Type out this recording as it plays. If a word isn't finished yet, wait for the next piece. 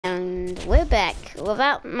back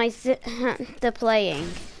without my the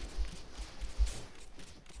playing.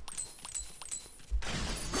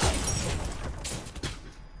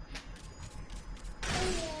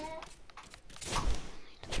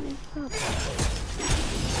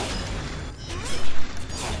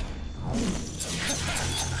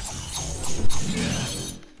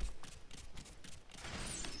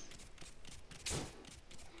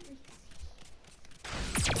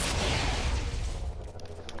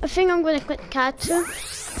 I think I'm gonna quit catcher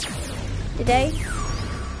today.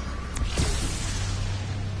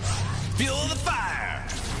 Feel the fire!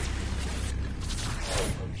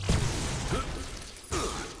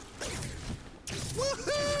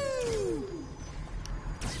 Woohoo!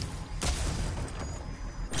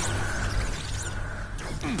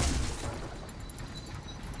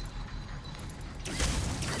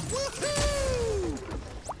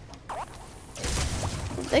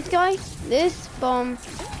 Next guy, this bomb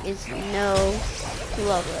is no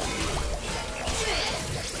problem.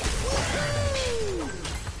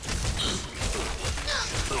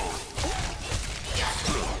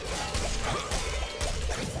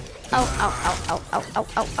 Ow, ow, ow, ow, ow, ow,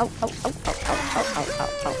 ow, ow, ow, ow, ow, ow, ow,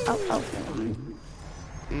 ow, ow, ow, ow.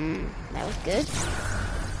 That was good.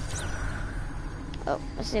 Oh,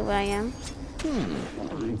 let's see where I am.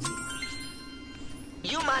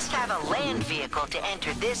 You must have a land vehicle to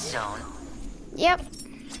enter this zone. Yep,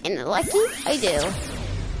 and lucky I do.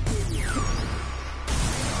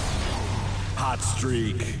 Hot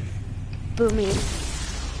streak. Booming.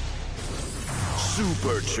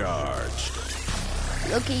 Supercharged.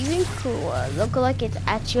 Look even cooler. Look like it's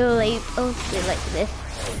actually like this.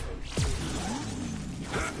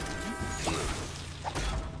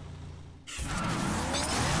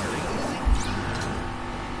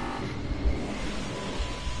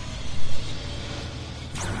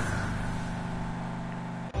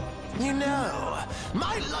 You know,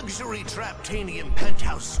 my luxury Traptanian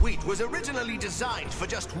penthouse suite was originally designed for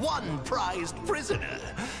just one prized prisoner.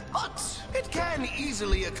 But it can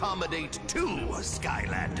easily accommodate two,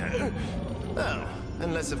 Skylander. Oh,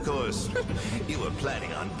 unless, of course, you were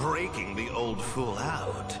planning on breaking the old fool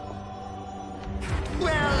out.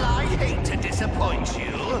 Well, I hate to disappoint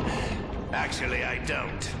you. Actually, I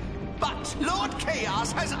don't. But Lord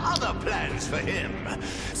Chaos has other plans for him.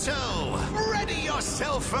 So, ready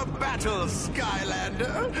yourself for battle,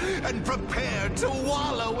 Skylander, and prepare to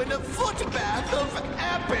wallow in a footbath of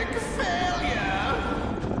epic failure.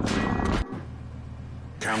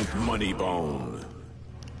 Count Moneybone.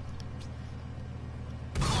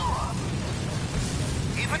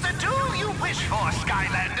 If it's a duel you wish for,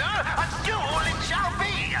 Skylander, a duel it shall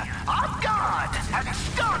be. On guard, and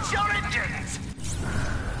start your engines.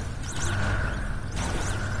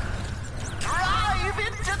 Drive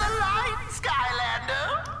into the light, Skylander!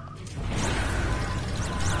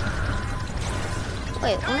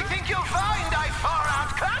 Wait, I what? think you'll find I far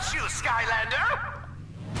outclass you, Skylander!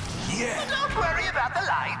 Yeah. Don't worry about the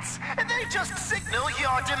lights. They just signal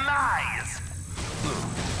your demise.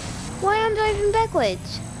 Why am I driving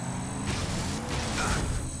backwards?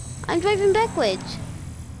 I'm driving backwards.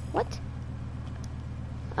 What?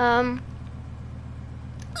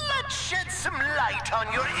 Let's shed some light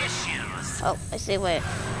on your issues. Oh, I see where.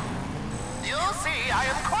 You'll see I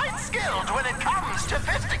am quite skilled when it comes to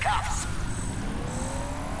fisticuffs.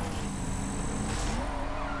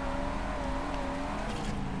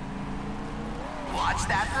 Watch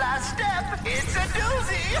that last step. It's a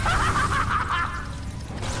doozy.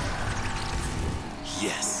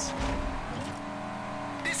 Yes.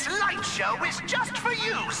 This light show is just for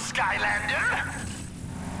you, Skylander.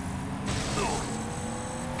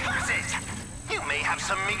 Curse it! You may have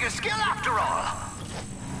some meager skill after all.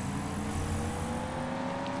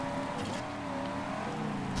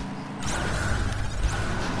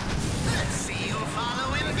 Let's see you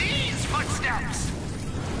follow in these footsteps.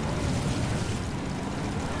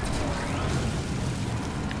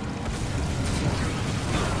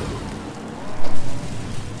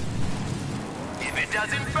 If it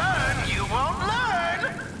doesn't burn, you won't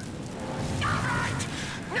learn. Alright.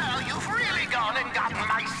 Now you've really gone and gotten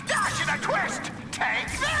my stash in a twist.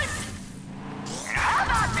 Take this. How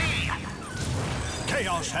about me?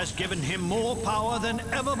 Chaos has given him more power than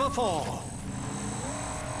ever before.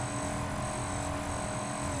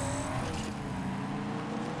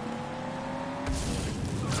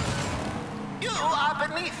 You are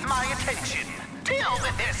beneath my attention. Deal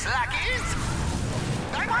with this, lackeys.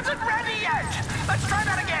 I wasn't ready yet. Let's try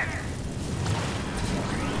that again.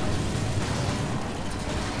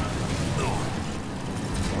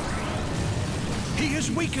 He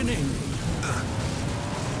is weakening.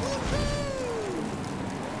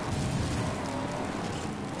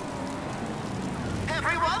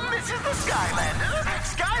 everyone, this is the Skylander.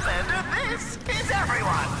 Skylander, this is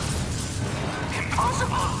everyone.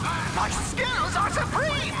 Impossible! My skills are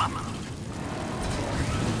supreme!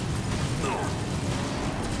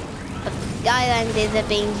 Skylanders have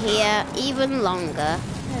been here even longer.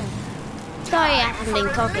 Sorry, I haven't been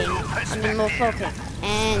cooking. I've been more cooking.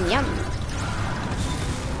 And yum.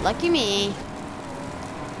 Lucky me.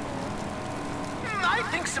 I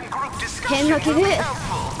think some group discussion Can look at will be it.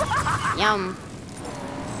 helpful. Yum.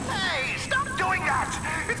 Hey, stop doing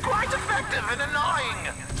that! It's quite effective and annoying.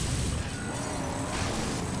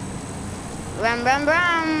 Rum, rum,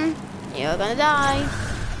 rum. You're gonna die.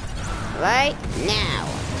 Right now.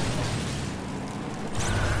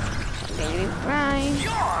 Right.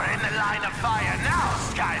 You're in the line of fire now,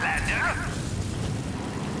 Skylander.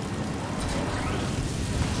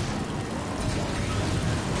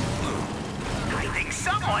 I think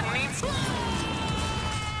someone needs...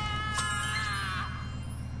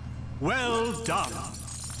 Well done.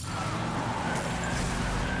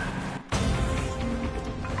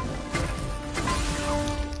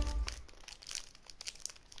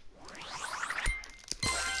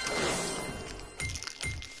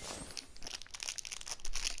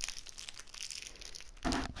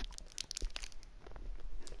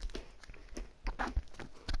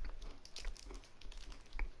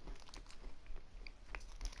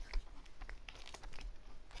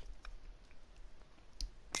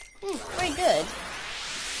 Pretty good.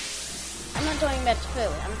 I'm not talking about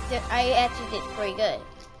food. I actually did pretty good.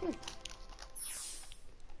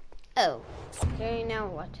 Oh, so you know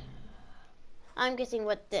what? I'm guessing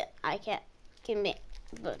what I can't commit,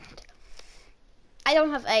 but I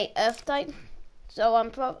don't have a Earth type,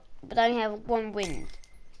 so but I have one wind.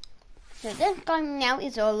 So this guy now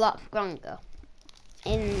is a lot stronger.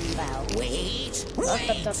 Inbound. Wait. What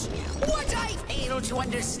I fail to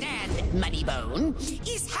understand, Moneybone,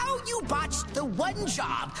 is how you botched the one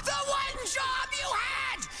job you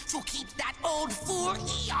had to keep that old fool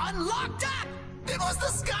Eon locked up. It was the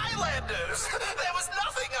Skylanders. There was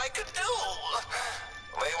nothing I could do.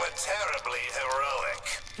 They were terribly heroic.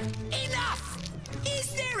 Enough.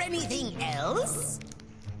 Is there anything else?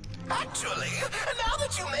 Actually, now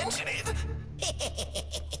that you mention it...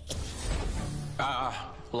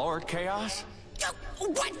 Lord Chaos?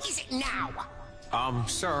 What is it now?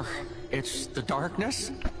 Sir, it's the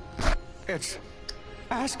darkness. It's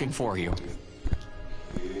asking for you.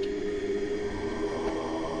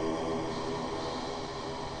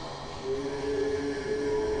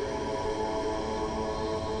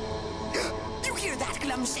 You hear that,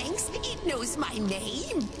 Glumshanks? It knows my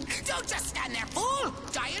name. Don't just stand there, fool!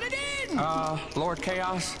 Dial it in! Lord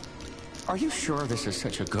Chaos? Are you sure this is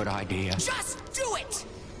such a good idea? Just do it!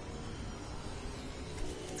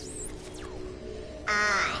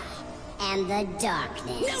 I am the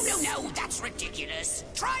darkness. No, that's ridiculous.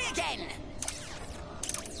 Try again.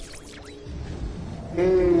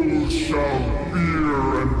 All shall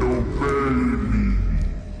fear and obey me.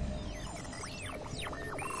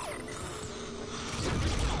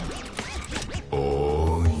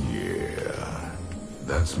 Oh yeah,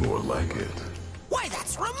 that's more like it. Why,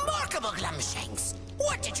 that's remarkable, Glumshanks.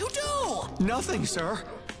 What did you do? Nothing, sir.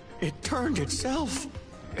 It turned itself.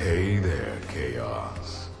 Hey there,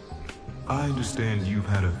 Chaos. I understand you've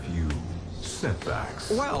had a few setbacks.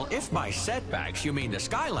 Well, if by setbacks you mean the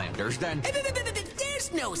Skylanders, then...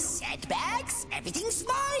 There's no setbacks. Everything's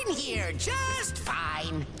fine here. Just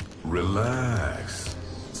fine. Relax.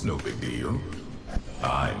 It's no big deal.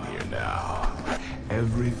 I'm here now.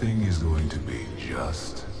 Everything is going to be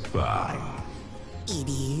just fine. It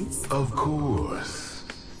is? Of course.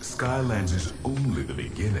 Skylands is only the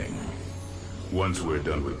beginning. Once we're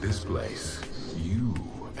done with this place, you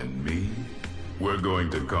and me, we're going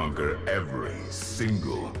to conquer every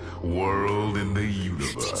single world in the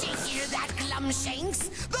universe. Did you hear that, Glumshanks?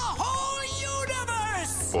 The whole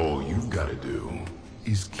universe! All you've got to do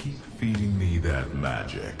is keep feeding me that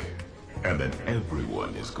magic, and then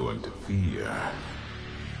everyone is going to fear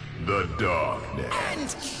the darkness.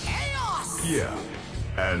 And chaos! Yeah,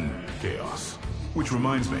 and chaos. Which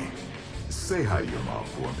reminds me, say hi to your mom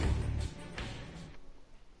for me.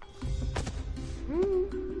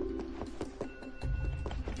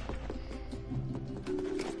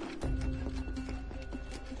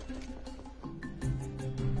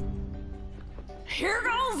 Here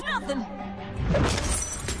goes nothing.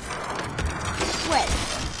 Wait,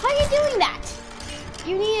 how are you doing that?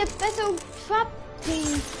 You need a special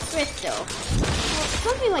trapping crystal. Or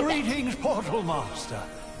something like that. Greetings, Portal Master.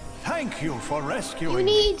 Thank you for rescuing You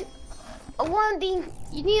me. need one of these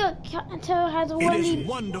You need a character who has a It really is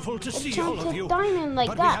wonderful to see all of enchanted you, diamond like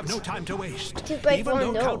but that. we have no time to waste. To break Even one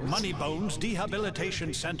though of Count those. Moneybone's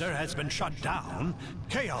Rehabilitation Center has been shut down,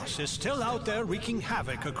 Chaos is still out there wreaking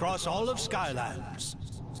havoc across all of Skylands.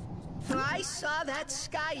 I saw that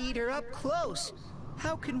Sky Eater up close.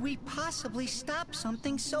 How can we possibly stop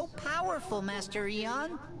something so powerful, Master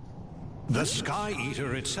Eon? The Sky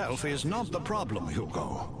Eater itself is not the problem,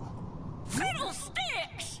 Hugo.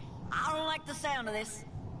 Fiddlesticks! I don't like the sound of this.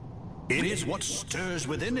 It is what stirs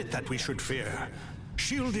within it that we should fear.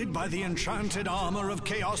 Shielded by the enchanted armor of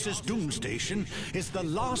Chaos's Doom Station is the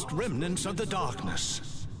last remnants of the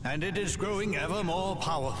darkness, and it is growing ever more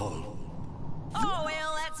powerful. Oh,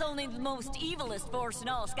 well, that's only the most evilest force in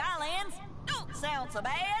all Skylands. Don't sound so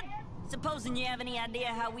bad. Supposing you have any idea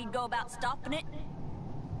how we go about stopping it?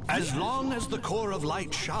 As long as the core of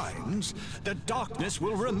light shines, the darkness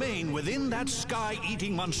will remain within that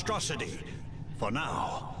sky-eating monstrosity. For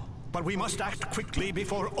now. But we must act quickly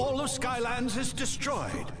before all of Skylands is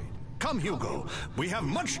destroyed. Come, Hugo. We have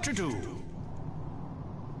much to do.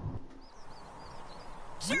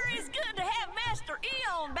 Sure is good to have Master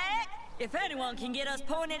Eon back. If anyone can get us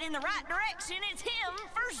pointed in the right direction, it's him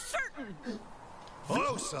for certain.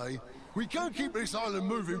 I'll say, we can't keep this island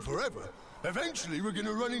moving forever. Eventually, we're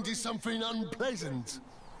gonna run into something unpleasant.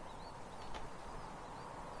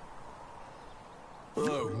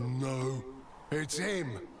 Oh no, it's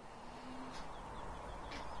him.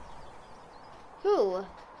 Who?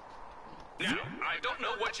 Now, I don't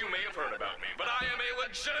know what you may have heard about me, but I am a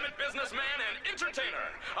legitimate businessman and entertainer.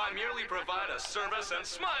 I merely provide a service and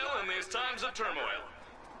smile in these times of turmoil.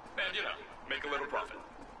 And, you know, make a little profit.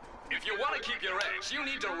 If you want to keep your edge, you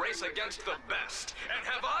need to race against the best. And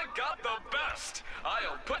have I got the best?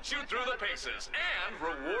 I'll put you through the paces and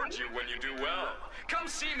reward you when you do well. Come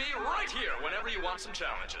see me right here whenever you want some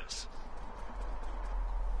challenges.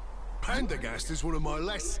 Pandagast is one of my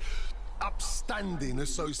less upstanding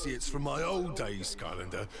associates from my old days,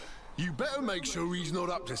 Skylander. You better make sure he's not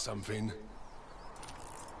up to something.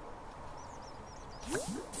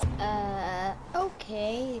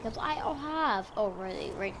 Okay, because I have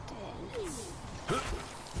already ranked in.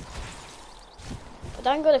 But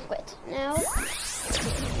I'm gonna quit now.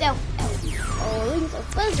 Stealth elf. Oh, Wings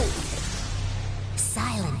of Pleasant.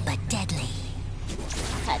 Silent but deadly.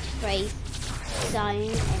 Catchphrase.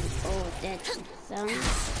 Dying and all dead sound.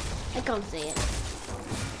 I can't say it.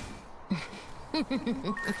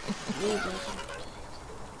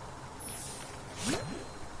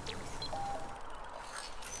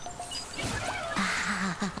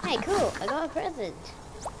 Hey, cool! I got a present.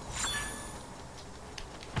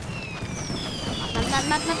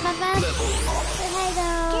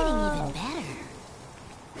 Getting even better.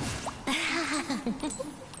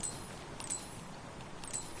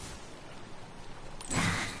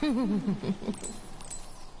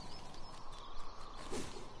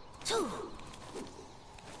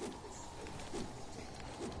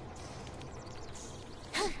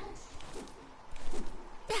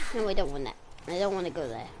 No, I don't want that. I don't want to go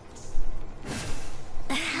there.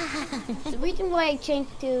 The reason why I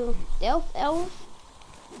changed to Stealth Elf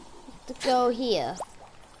is to go here.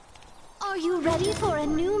 Are you ready for a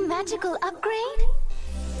new magical upgrade?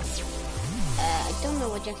 I don't know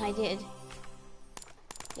what just I did.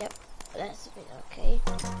 Yep, that's a bit okay.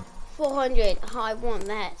 400, I want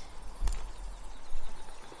that.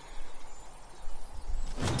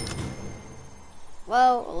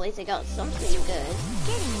 Well, at least I got something good.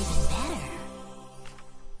 Getting even better.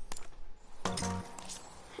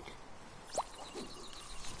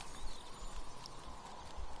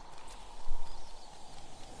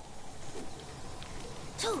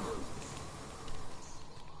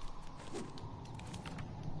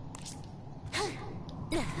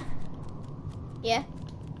 Yeah?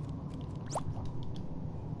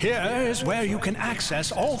 Here is where you can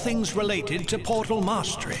access all things related to Portal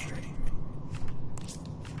Mastery.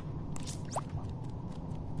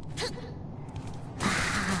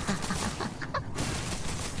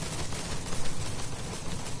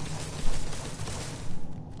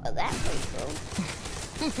 Well, that's pretty cool.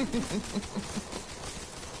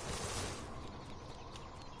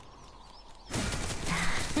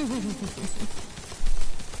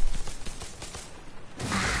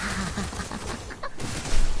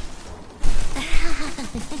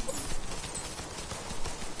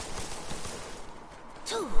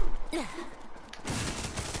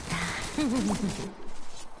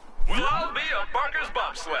 Well, I'll be a Barker's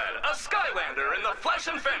bobsled, a Skylander in the flesh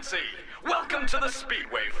and fancy. Welcome to the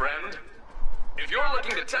Speedway, friend. If you're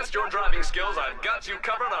looking to test your driving skills, I've got you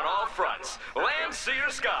covered on all fronts. Land, sea,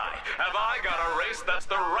 or sky. Have I got a race that's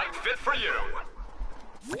the right fit for you?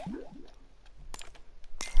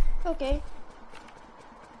 Okay.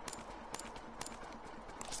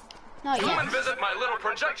 Not Come yet. and visit my little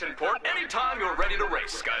projection port anytime you're ready to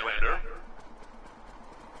race, Skylander.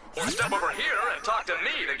 Or step over here and talk to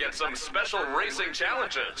me to get some special racing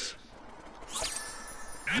challenges.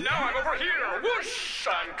 And now I'm over here. Whoosh!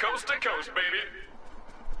 I'm coast to coast, baby.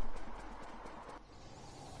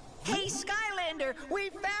 Hey, Skylander, we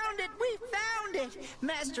found it! We found it!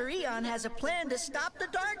 Master Eon has a plan to stop the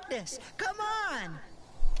darkness. Come on!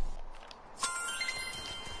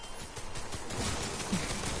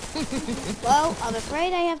 Well, I'm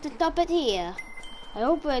afraid I have to stop it here. I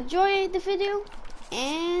hope you enjoyed the video,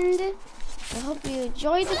 and I hope you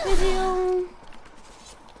enjoyed the video.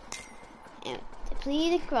 And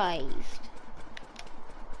please subscribe.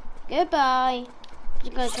 Goodbye.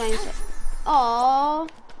 Just gonna try and say, aww.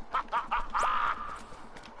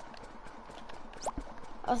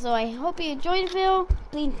 Also, I hope you enjoyed the video.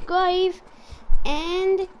 Please subscribe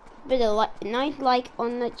and put a nice like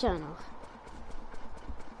on the channel.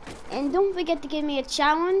 And don't forget to give me a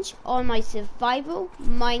challenge on my survival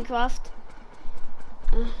Minecraft.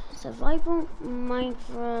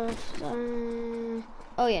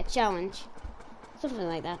 Oh yeah, challenge. Something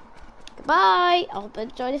like that. Goodbye. I hope you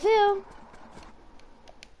enjoyed the video.